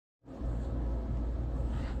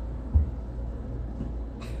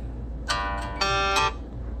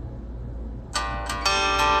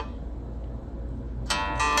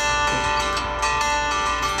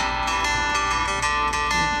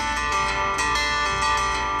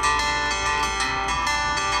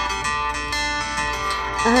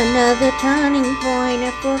Another turning point,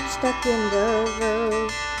 a fork stuck in the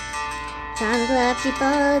road. Time grabs you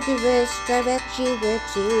by the wrist, directs you where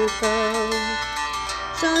to go.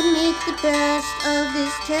 So make the best of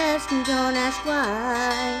this test and don't ask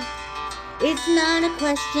why. It's not a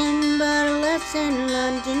question but a lesson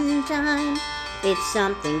learned in time. It's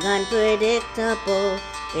something unpredictable,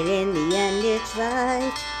 but in the end it's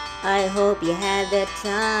right. I hope you had the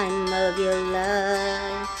time of your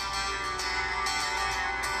life.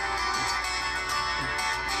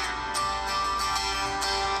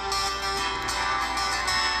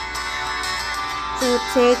 So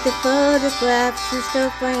take the photographs and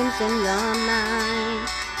still frames in your mind.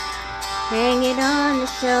 Hang it on the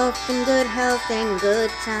shelf in good health and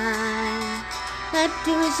good time. Add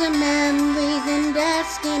to some memories and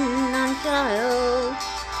asking on trial.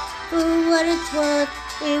 For what it's worth,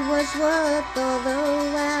 it was worth all the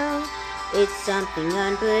while. It's something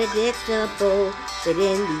unpredictable, but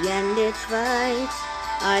in the end it's right.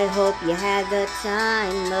 I hope you had the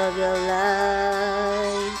time of your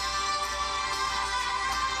life.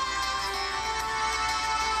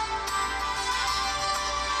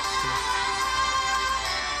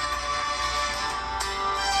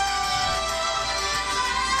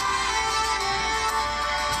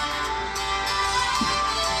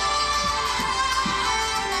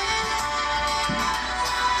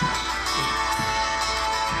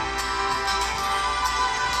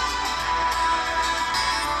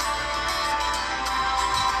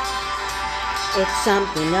 It's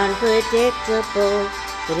something unpredictable,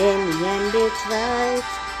 but in the end it's right.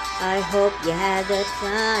 I hope you had the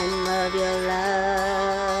time of your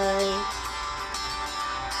life.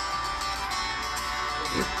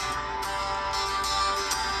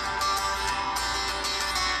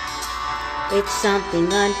 It's something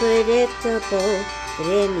unpredictable, but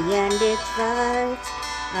in the end it's right.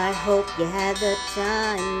 I hope you had the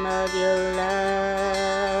time of your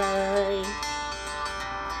life.